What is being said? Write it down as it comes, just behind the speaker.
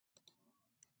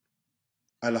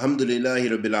Alhamdulillahi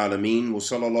Rabbil Alameen, wa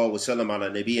sallallahu wa sallam ala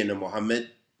nabiyyina Muhammad,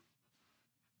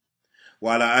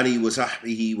 wa ala alihi wa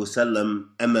sahbihi wa sallam,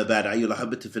 amma ba'd, ayyuhal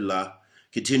ahibati fillah.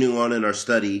 Continuing on in our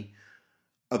study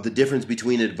of the difference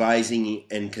between advising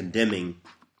and condemning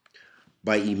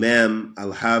by Imam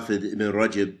Al-Hafidh Ibn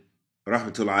Rajab,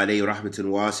 rahmatullahi alayhi, rahmatan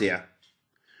wasi'ah.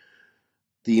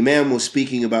 The Imam was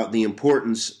speaking about the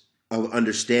importance of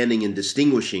understanding and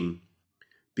distinguishing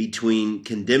between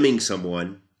condemning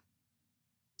someone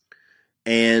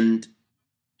and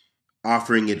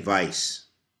offering advice.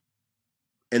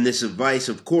 And this advice,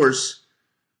 of course,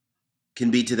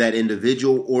 can be to that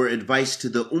individual or advice to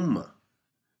the ummah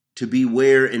to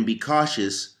beware and be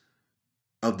cautious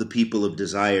of the people of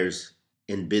desires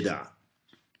and bid'ah.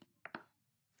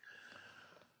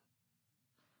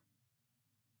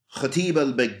 Khatib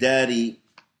al-Baghdadi,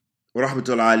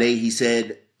 rahmatullahi alayhi, he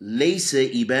said, ليس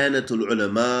إبانة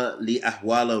العلماء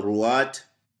لأحوال الرواة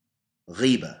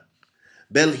غيبة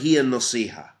بل هي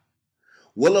النصيحة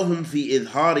ولهم في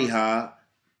إظهارها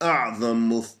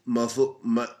أعظم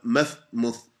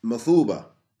مثوبة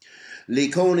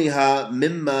لكونها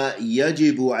مما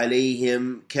يجب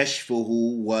عليهم كشفه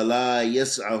ولا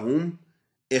يسعهم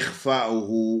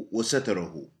إخفاؤه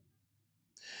وستره.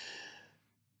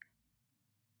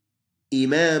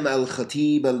 Imam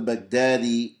al-Khatib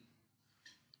al-Baghdadi,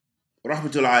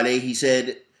 rahmatullahi alayhi, he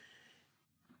said,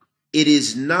 it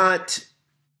is not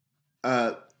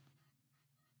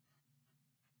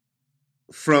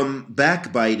from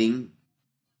backbiting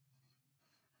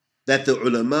that the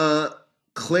ulama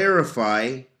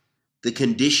clarify the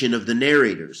condition of the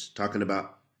narrators, talking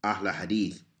about Ahl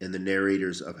Hadeeth and the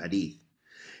narrators of Hadeeth.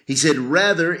 He said,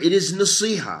 rather, it is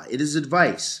nasiha, it is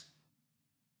advice.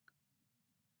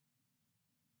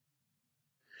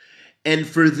 And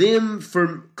for them,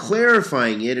 from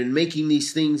clarifying it and making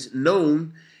these things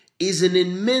known, is an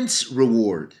immense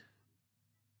reward.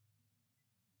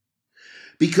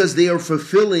 Because they are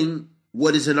fulfilling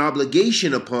what is an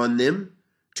obligation upon them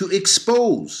to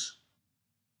expose.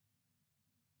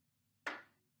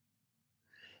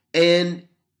 And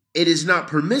it is not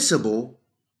permissible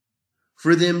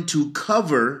for them to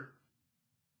cover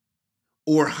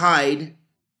or hide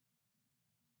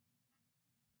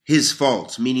his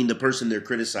faults, meaning the person they're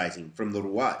criticizing, from the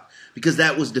ruwat, because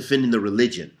that was defending the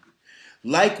religion.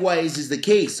 Likewise is the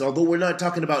case, although we're not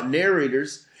talking about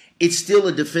narrators, it's still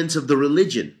a defense of the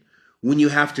religion when you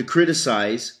have to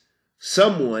criticize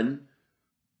someone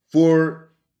for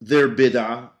their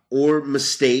bid'ah or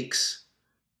mistakes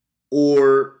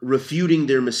or refuting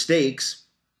their mistakes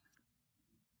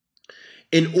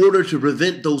in order to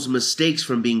prevent those mistakes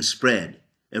from being spread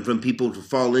and from people to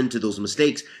fall into those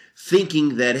mistakes,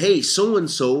 thinking that, hey,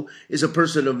 so-and-so is a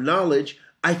person of knowledge,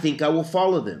 I think I will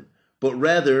follow them. But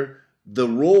rather, the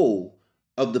role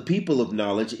of the people of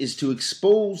knowledge is to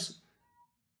expose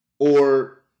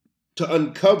or to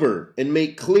uncover and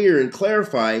make clear and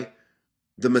clarify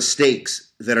the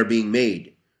mistakes that are being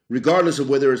made, regardless of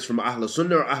whether it's from Ahl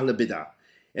Sunnah or Ahl Bid'ah.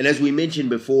 And as we mentioned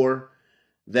before,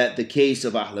 that the case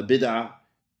of Ahl Bid'ah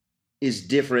is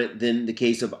different than the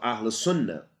case of Ahl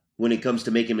Sunnah when it comes to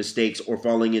making mistakes or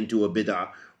falling into a bid'ah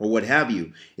or what have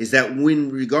you, is that when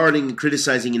regarding and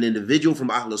criticizing an individual from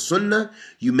Ahl Sunnah,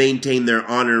 you maintain their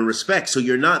honor and respect. So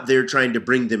you're not there trying to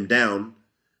bring them down,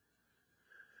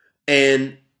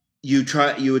 and you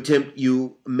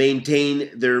maintain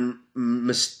their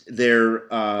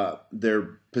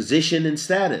position and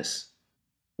status,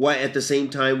 while at the same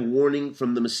time warning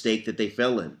from the mistake that they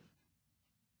fell in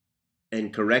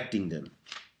and correcting them.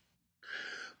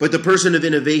 But the person of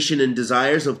innovation and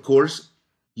desires, of course,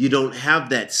 you don't have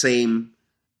that same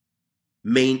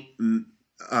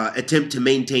attempt to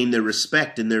maintain their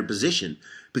respect and their position,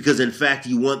 because in fact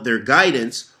you want their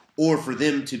guidance or for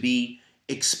them to be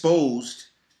exposed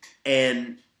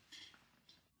and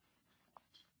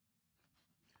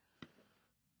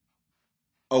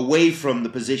away from the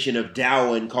position of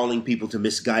da'wah and calling people to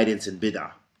misguidance and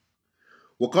bid'ah.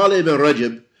 وقال Ibn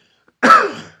Rajab,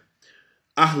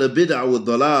 أهل البدع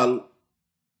والضلال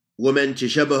ومن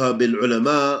تشبه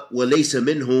بالعلماء وليس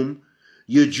منهم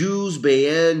يجوز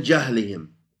بيان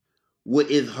جهلهم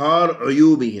وإظهار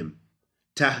عيوبهم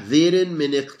تحذير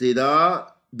من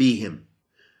اقتداء بهم.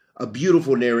 A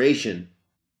beautiful narration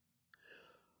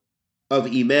of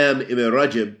Imam Ibn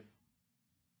Rajab,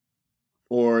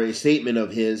 or a statement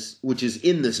of his, which is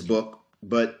in this book,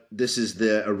 but this is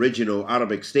the original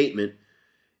Arabic statement.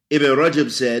 Ibn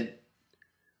Rajab said,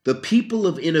 the people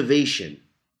of innovation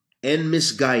and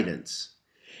misguidance,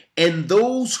 and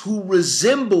those who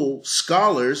resemble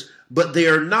scholars, but they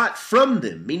are not from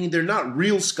them, meaning they're not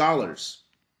real scholars,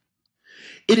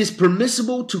 it is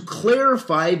permissible to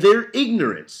clarify their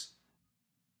ignorance.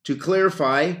 To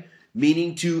clarify,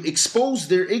 meaning to expose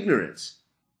their ignorance.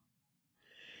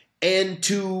 And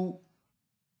to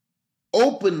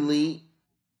openly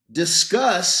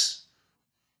discuss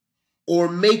or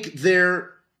make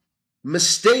their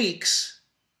mistakes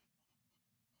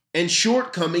and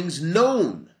shortcomings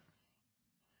known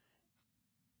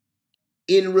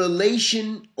in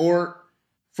relation or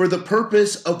for the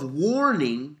purpose of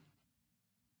warning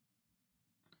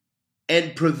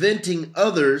and preventing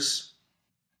others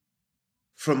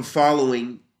from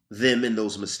following them in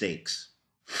those mistakes.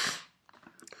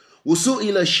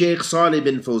 وسئل الشيخ صالح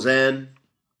بن فوزان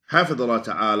حفظ الله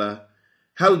تعالى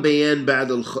هل بيان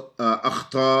بعض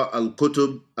أخطاء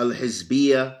الكتب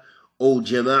الحزبية أو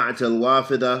جماعة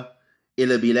الوافدة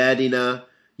إلى بلادنا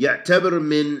يعتبر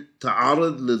من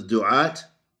تعرض للدعاة؟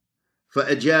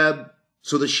 فأجاب.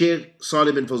 So the Sheikh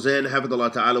Salih bin Fawzan حفظ الله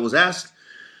تعالى was asked,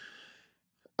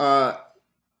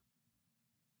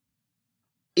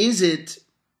 is it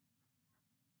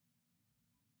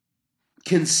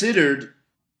considered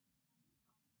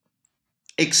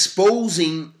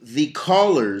exposing the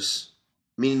callers,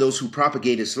 meaning those who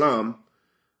propagate Islam,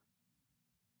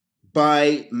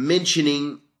 by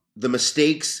mentioning the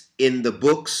mistakes in the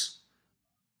books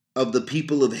of the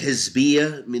people of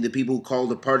Hizbiyah, I mean the people who call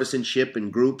the partisanship in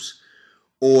groups,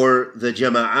 or the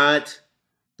Jama'at,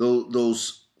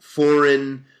 those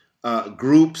foreign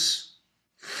groups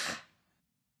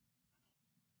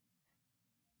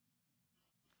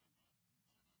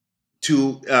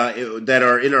that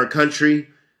are in our country?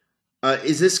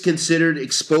 Is this considered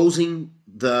exposing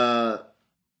the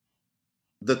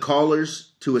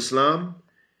callers to Islam?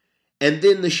 And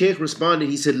then the Sheikh responded,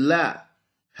 he said, لا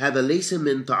هذا ليس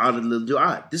من تعرض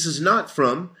للدعاة. This is not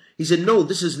from, he said, no,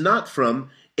 this is not from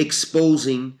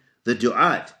exposing the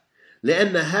du'at.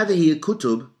 لأن هذه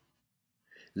الكتب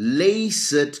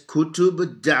ليست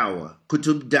كتب دعوة،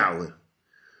 كتب دعوة.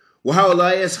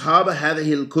 وهؤلاء أصحاب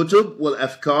هذه الكتب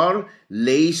والأفكار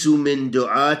ليسوا من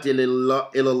دعاة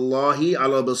إلى الله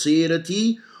على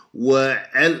بصيرة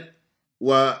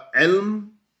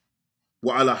وعلم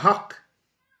وعلى حق.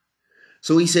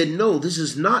 So he said, no, this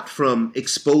is not from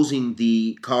exposing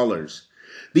the callers,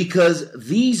 because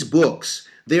these books,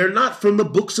 they are not from the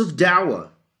books of da'wah.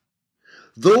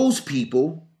 Those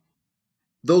people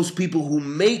who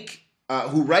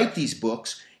write these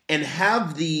books and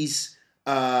have these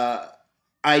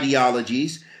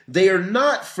ideologies, they are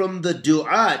not from the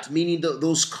du'at, meaning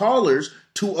those callers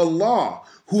to Allah,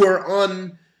 who are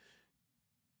on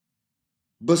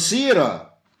basira,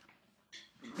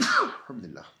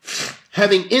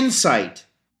 having insight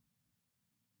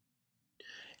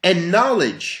and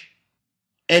knowledge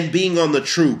and being on the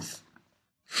truth.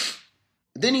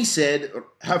 Then he said,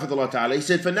 Hafidh Allah Ta'ala, he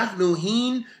said, فَنَحْنُ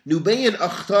هِينَ نُبَيِّنْ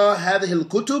أَخْطَاءَ هَذِهِ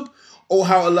الْكُتُبِ أو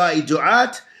هؤلاء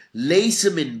دعاة ليس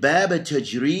من باب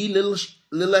تجريل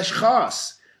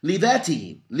للأشخاص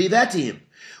لذاتهم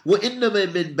وإنما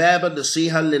من باب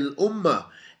النصيحة للأمة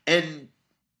أن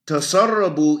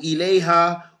تسربوا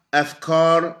إليها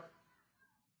أفكار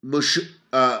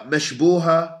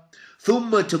مشبوهة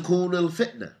ثم تكون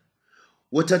الفتنة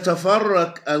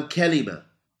وتتفرق الكلمة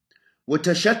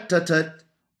وتشتتت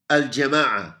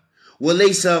الجماعة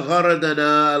وليس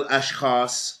غرضنا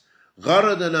الأشخاص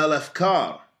غرضنا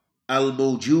الأفكار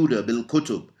الموجودة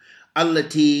بالكتب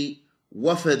التي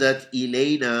وفدت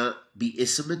إلينا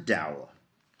باسم الدعوة.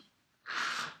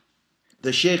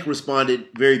 The Sheikh responded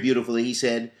very beautifully. He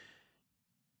said,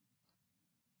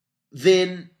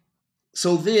 then,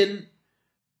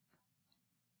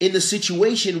 in the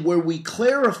situation where we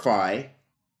clarify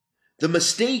the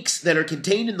mistakes that are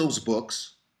contained in those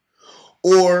books,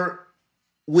 or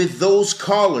with those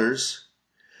callers,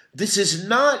 this is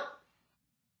not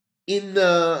in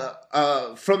the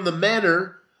from the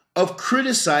manner of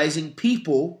criticizing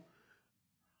people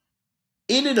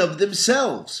in and of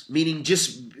themselves, meaning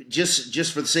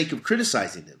just for the sake of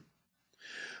criticizing them.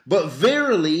 But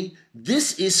verily,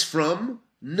 this is from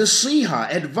nasiha,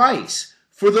 advice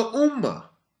for the ummah,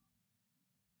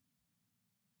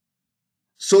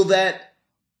 so that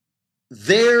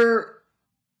their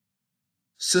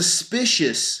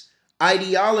suspicious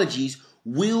ideologies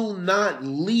will not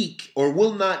leak or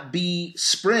will not be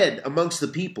spread amongst the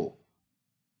people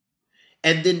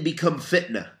and then become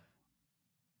fitna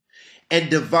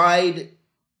and divide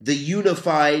the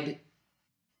unified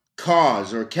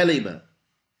cause or kalima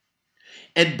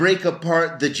and break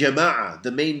apart the jama'ah,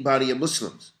 the main body of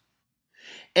Muslims.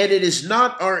 And it is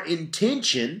not our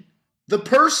intention, the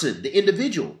person, the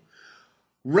individual.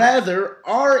 Rather,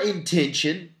 our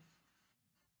intention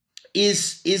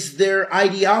is their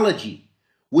ideology,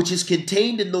 which is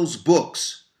contained in those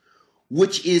books,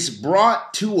 which is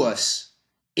brought to us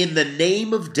in the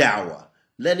name of da'wah,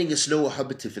 letting us know,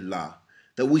 Hafidth fillah,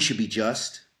 that we should be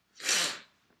just.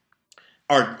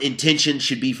 Our intention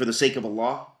should be for the sake of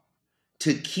Allah,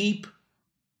 to keep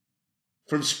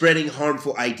from spreading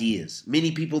harmful ideas.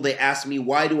 Many people, they ask me,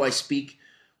 why do I speak?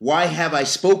 Why have I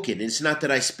spoken? It's not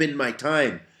that I spend my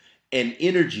time and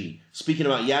energy speaking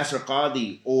about Yasir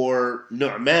Qadhi or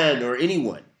Nu'man or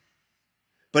anyone.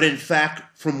 But in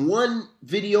fact, from one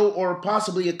video or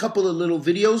possibly a couple of little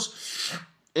videos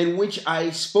in which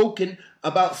I spoken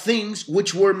about things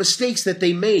which were mistakes that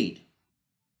they made.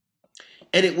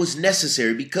 And it was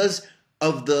necessary because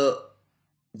of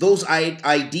those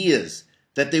ideas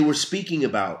that they were speaking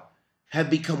about have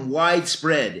become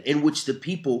widespread, in which the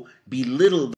people belittle